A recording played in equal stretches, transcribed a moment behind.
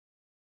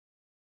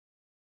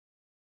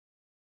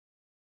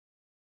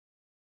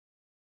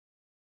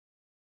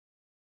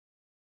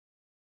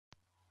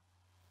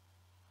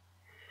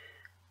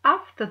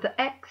after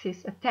the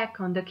Axis attack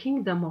on the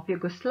Kingdom of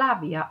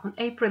Yugoslavia on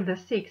April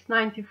 6,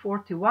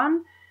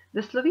 1941,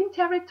 the Slovene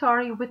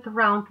territory with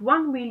around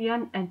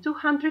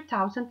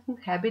 1,200,000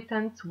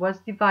 inhabitants was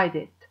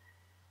divided.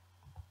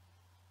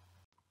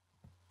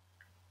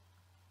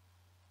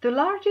 The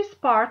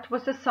largest part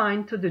was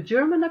assigned to the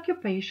German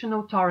occupation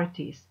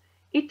authorities.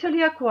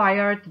 Italy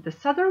acquired the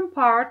southern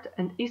part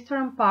and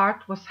eastern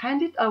part was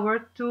handed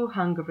over to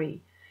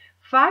Hungary.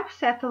 5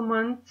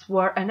 settlements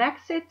were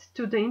annexed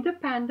to the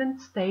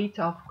independent state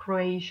of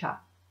Croatia.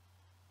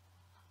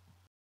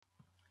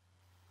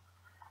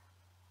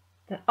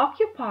 The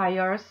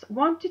occupiers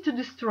wanted to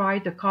destroy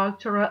the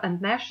cultural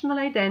and national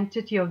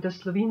identity of the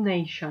Slovene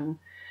nation.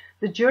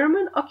 The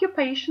German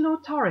occupation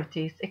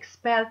authorities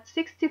expelled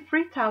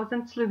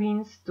 63,000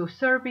 Slovenes to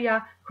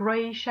Serbia,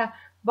 Croatia,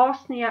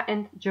 Bosnia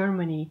and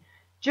Germany,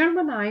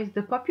 Germanized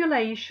the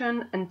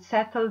population and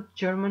settled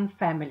German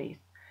families.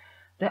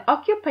 The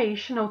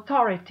occupation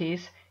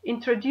authorities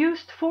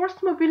introduced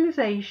forced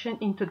mobilization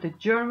into the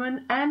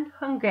German and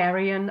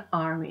Hungarian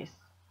armies.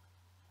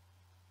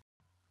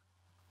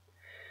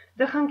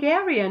 The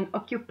Hungarian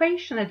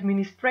occupation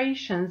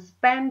administrations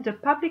banned the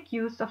public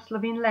use of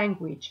Slovene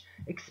language,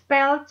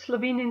 expelled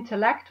Slovene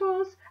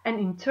intellectuals, and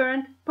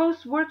interned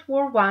post-World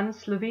War I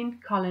Slovene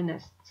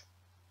colonists.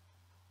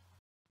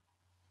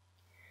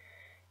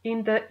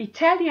 In the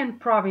Italian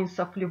province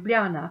of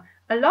Ljubljana,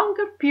 a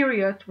longer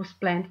period was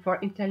planned for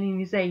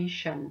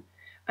Italianization.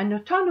 An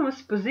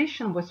autonomous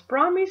position was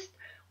promised,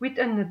 with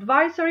an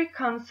advisory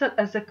council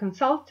as a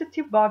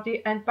consultative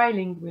body and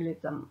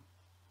bilingualism.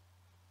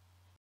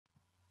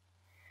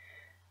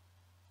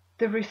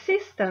 The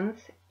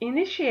resistance,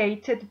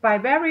 initiated by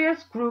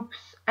various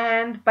groups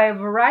and by a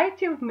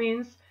variety of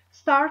means,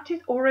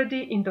 started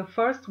already in the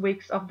first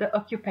weeks of the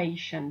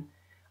occupation.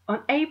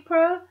 On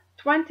April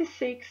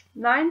 26,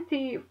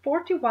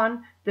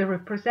 1941, the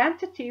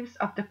representatives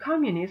of the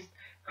Communists,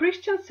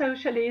 Christian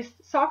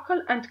Socialists,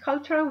 social and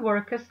cultural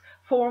workers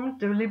formed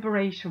the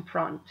Liberation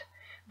Front.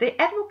 They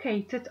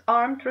advocated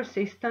armed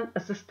resistance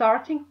as a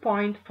starting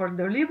point for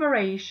the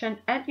liberation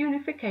and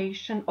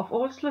unification of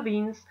all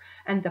Slovenes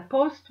and the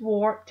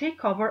post-war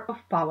takeover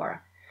of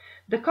power.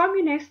 The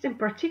Communists in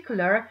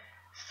particular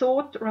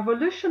sought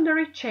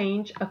revolutionary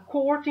change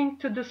according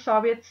to the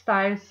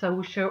Soviet-style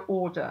social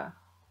order.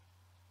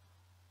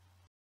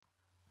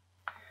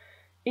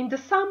 In the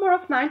summer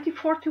of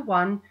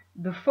 1941,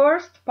 the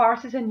first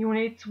partisan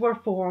units were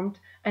formed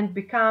and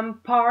became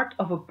part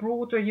of a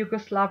broader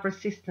Yugoslav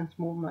resistance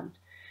movement.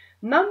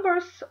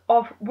 Numbers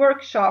of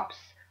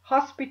workshops,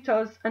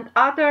 hospitals, and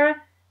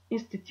other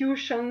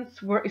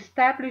institutions were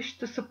established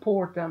to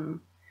support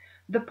them.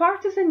 The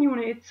partisan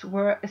units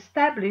were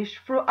established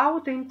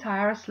throughout the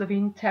entire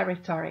Slovene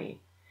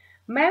territory.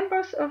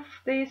 Members of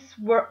these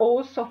were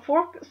also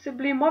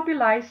forcibly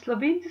mobilized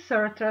Slovene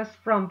deserters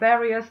from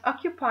various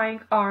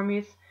occupying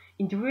armies,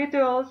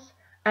 individuals,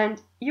 and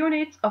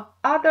units of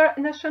other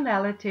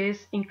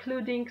nationalities,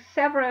 including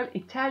several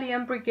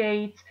Italian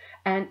brigades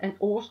and an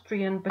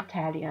Austrian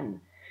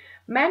battalion.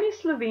 Many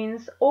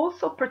Slovenes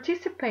also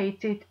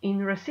participated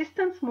in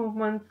resistance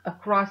movements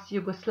across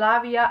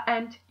Yugoslavia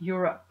and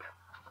Europe.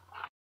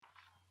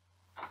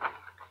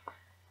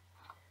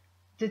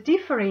 The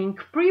differing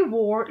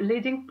pre-war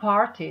leading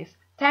parties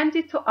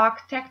tended to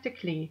act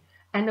tactically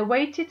and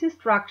awaited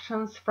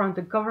instructions from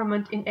the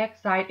government in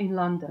exile in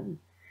London.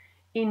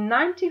 In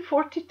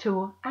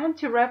 1942,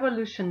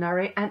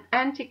 anti-revolutionary and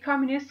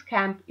anti-communist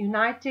camp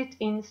united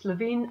in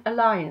Slovene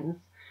Alliance,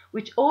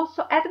 which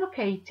also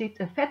advocated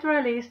a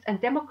federalist and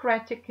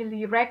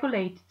democratically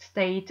regulated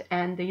state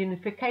and the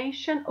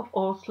unification of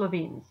all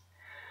Slovenes.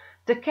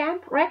 The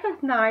camp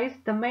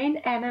recognized the main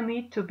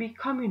enemy to be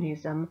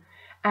communism,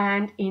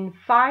 and in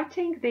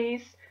fighting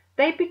this,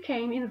 they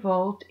became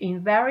involved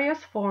in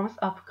various forms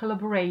of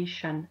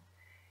collaboration.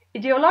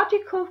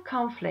 Ideological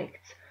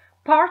conflicts,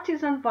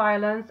 partisan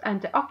violence,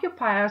 and the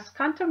occupiers'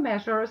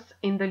 countermeasures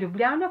in the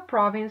Ljubljana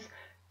province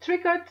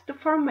triggered the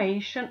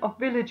formation of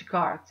village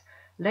guards,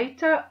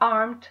 later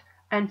armed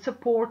and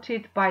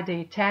supported by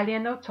the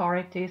Italian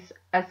authorities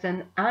as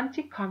an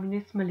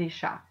anti-communist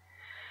militia.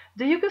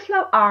 The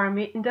Yugoslav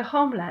army in the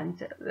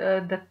homeland,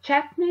 the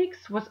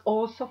Chetniks, was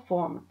also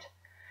formed.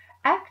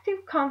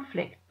 Active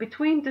conflict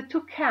between the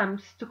two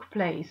camps took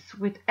place,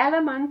 with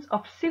elements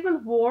of civil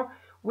war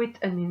with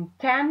an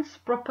intense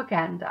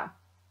propaganda.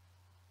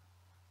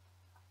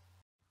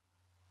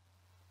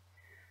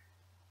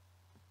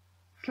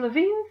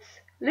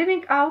 Slovenes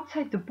living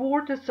outside the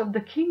borders of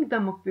the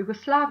Kingdom of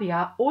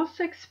Yugoslavia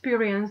also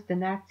experienced the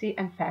Nazi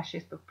and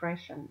fascist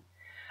oppression.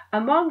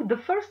 Among the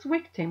first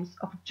victims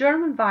of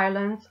German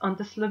violence on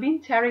the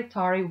Slovene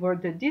territory were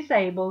the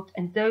disabled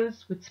and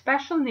those with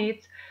special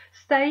needs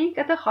staying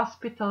at the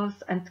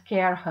hospitals and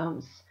care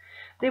homes.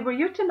 They were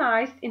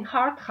euthanized in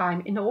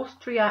Hartheim in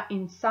Austria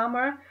in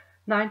summer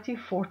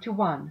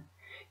 1941.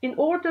 In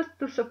order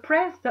to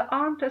suppress the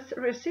armed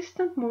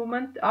resistance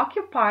movement, the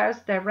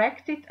occupiers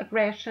directed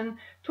aggression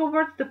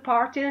towards the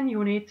partisan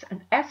units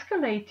and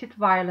escalated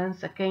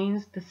violence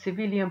against the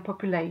civilian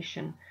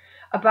population.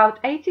 About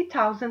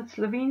 80,000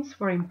 Slovenes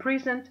were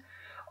imprisoned,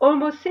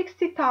 almost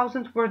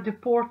 60,000 were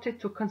deported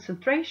to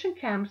concentration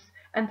camps,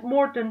 and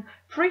more than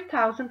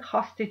 3,000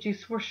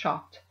 hostages were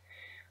shot.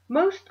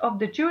 Most of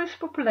the Jewish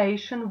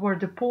population were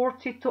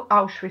deported to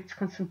Auschwitz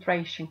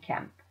concentration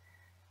camp.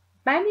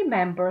 Many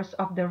members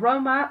of the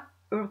Roma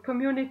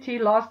community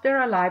lost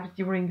their lives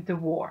during the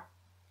war.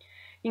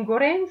 In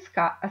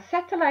Gorenska, a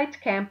satellite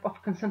camp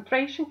of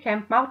concentration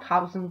camp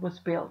Mauthausen was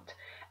built,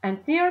 and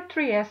near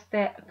Trieste,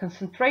 a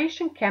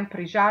concentration camp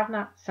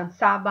Rižarna San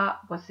Saba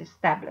was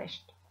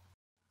established.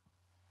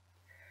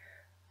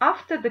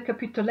 After the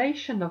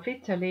capitulation of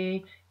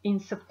Italy in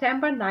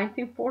September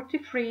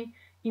 1943,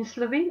 in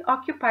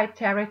Slovene-occupied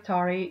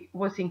territory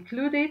was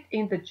included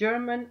in the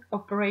German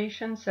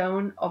operation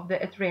zone of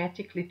the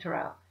Adriatic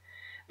littoral.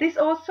 This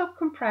also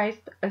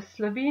comprised a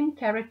Slovene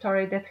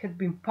territory that had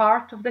been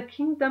part of the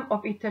Kingdom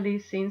of Italy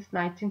since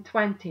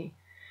 1920.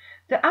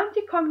 The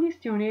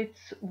anti-communist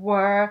units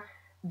were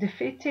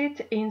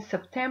defeated in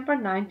September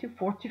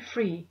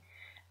 1943,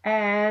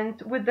 and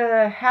with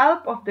the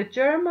help of the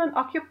German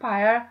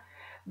occupier,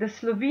 the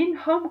Slovene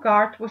Home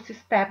Guard was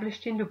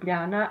established in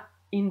Ljubljana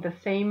in the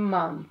same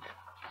month.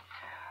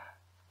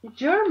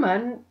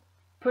 German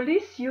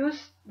police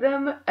used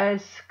them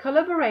as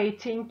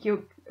collaborating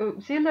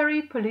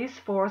auxiliary police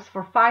force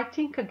for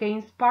fighting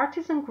against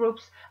partisan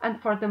groups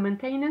and for the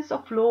maintenance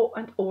of law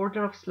and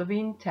order of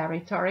Slovene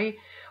territory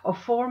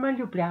of former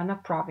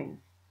Ljubljana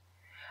province.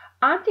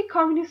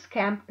 Anti-communist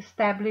camp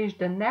established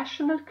the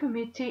National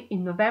Committee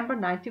in November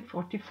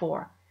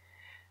 1944.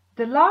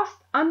 The last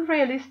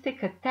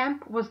unrealistic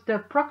attempt was the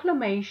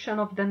proclamation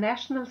of the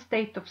national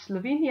state of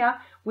Slovenia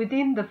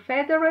within the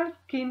Federal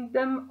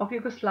Kingdom of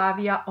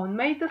Yugoslavia on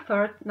May 3,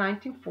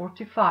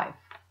 1945.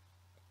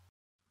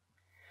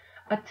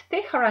 At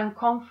Tehran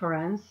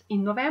Conference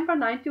in November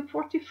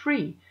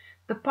 1943,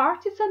 the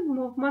partisan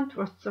movement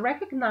was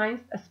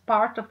recognized as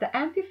part of the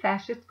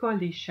anti-fascist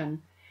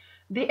coalition.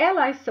 The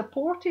Allies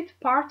supported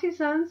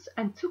partisans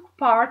and took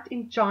part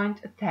in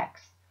joint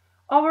attacks.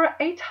 Over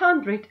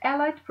 800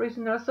 Allied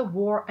prisoners of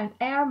war and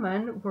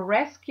airmen were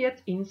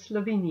rescued in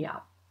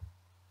Slovenia.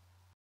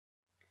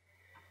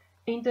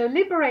 In the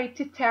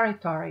liberated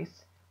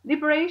territories,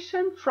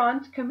 Liberation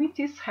Front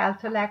committees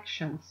held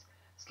elections.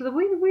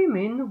 Slovene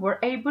women were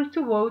able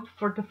to vote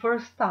for the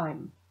first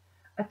time.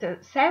 At the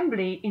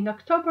assembly in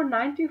October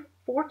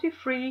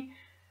 1943,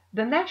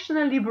 the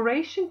National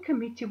Liberation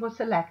Committee was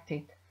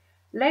elected.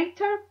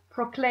 Later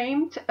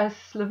proclaimed as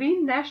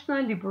Slovene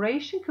National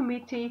Liberation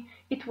Committee,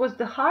 it was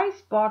the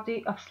highest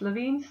body of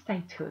Slovene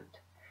statehood.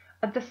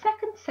 At the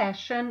second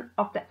session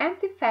of the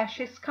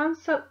Anti-Fascist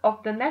Council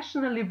of the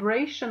National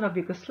Liberation of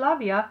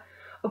Yugoslavia,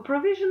 a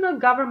provisional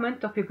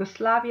government of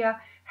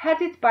Yugoslavia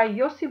headed by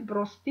Josip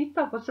Broz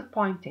Tito was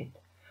appointed.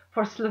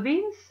 For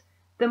Slovenes,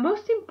 the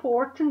most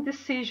important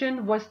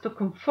decision was to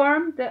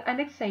confirm the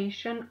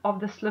annexation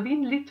of the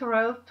Slovene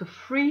littoral to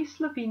free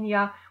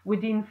Slovenia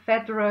within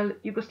Federal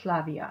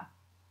Yugoslavia.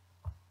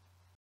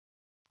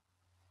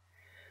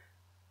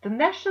 The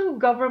national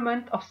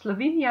government of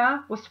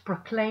Slovenia was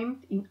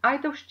proclaimed in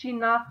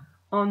Ajdovščina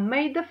on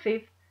May 5,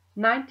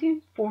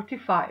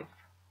 1945.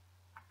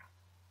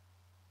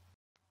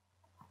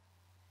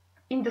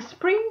 In the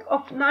spring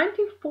of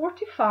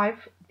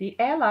 1945, the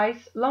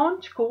Allies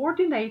launched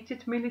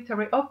coordinated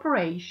military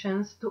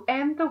operations to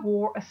end the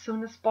war as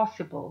soon as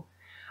possible.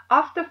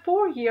 After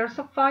 4 years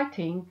of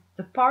fighting,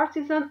 the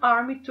partisan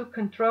army took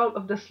control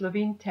of the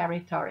Slovene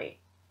territory.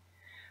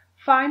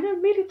 Final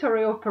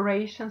military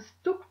operations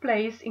took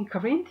place in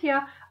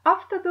Carinthia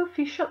after the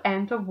official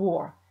end of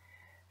war.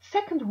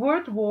 Second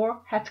World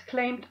War had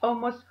claimed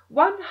almost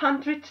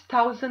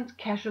 100,000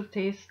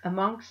 casualties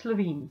among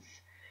Slovenes.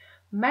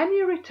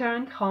 Many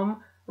returned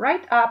home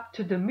right up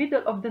to the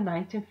middle of the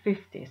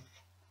 1950s.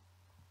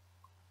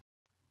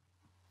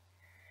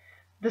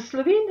 The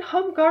Slovene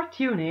Home Guard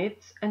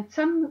units and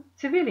some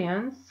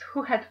civilians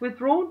who had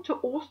withdrawn to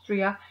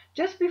Austria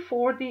just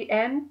before the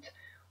end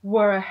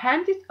were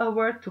handed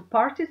over to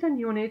partisan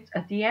units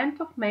at the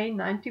end of May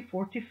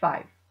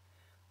 1945.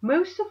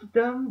 Most of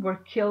them were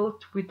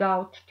killed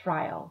without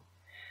trial.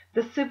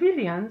 The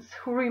civilians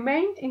who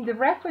remained in the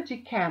refugee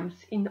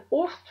camps in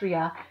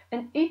Austria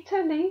and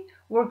Italy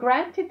were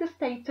granted the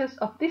status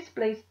of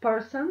displaced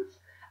persons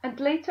and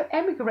later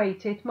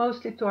emigrated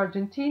mostly to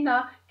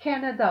Argentina,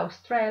 Canada,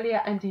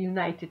 Australia and the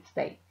United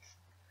States.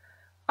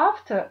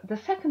 After the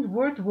Second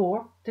World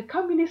War, the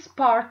Communist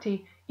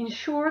Party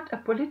ensured a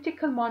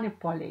political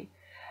monopoly.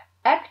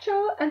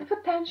 Actual and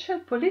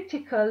potential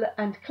political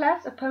and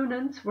class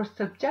opponents were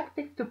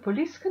subjected to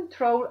police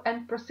control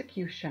and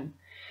prosecution.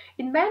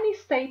 In many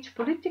stage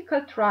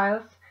political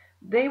trials,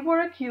 they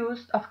were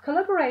accused of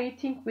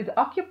collaborating with the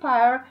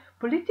occupier,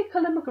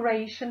 political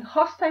immigration,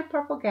 hostile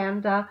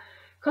propaganda,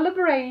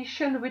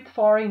 collaboration with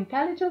foreign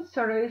intelligence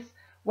service,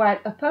 while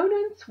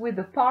opponents within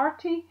the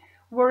party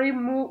were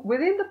removed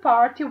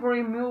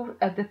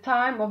at the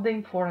time of the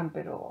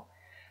Informbureau.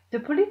 The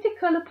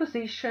political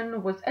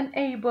opposition was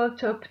unable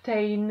to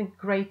obtain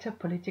greater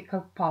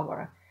political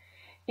power.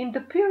 In the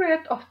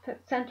period of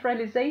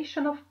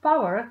centralization of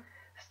power,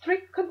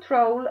 strict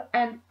control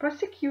and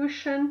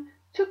persecution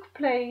took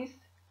place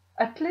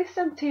at least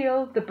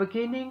until the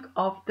beginning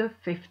of the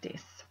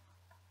 50s.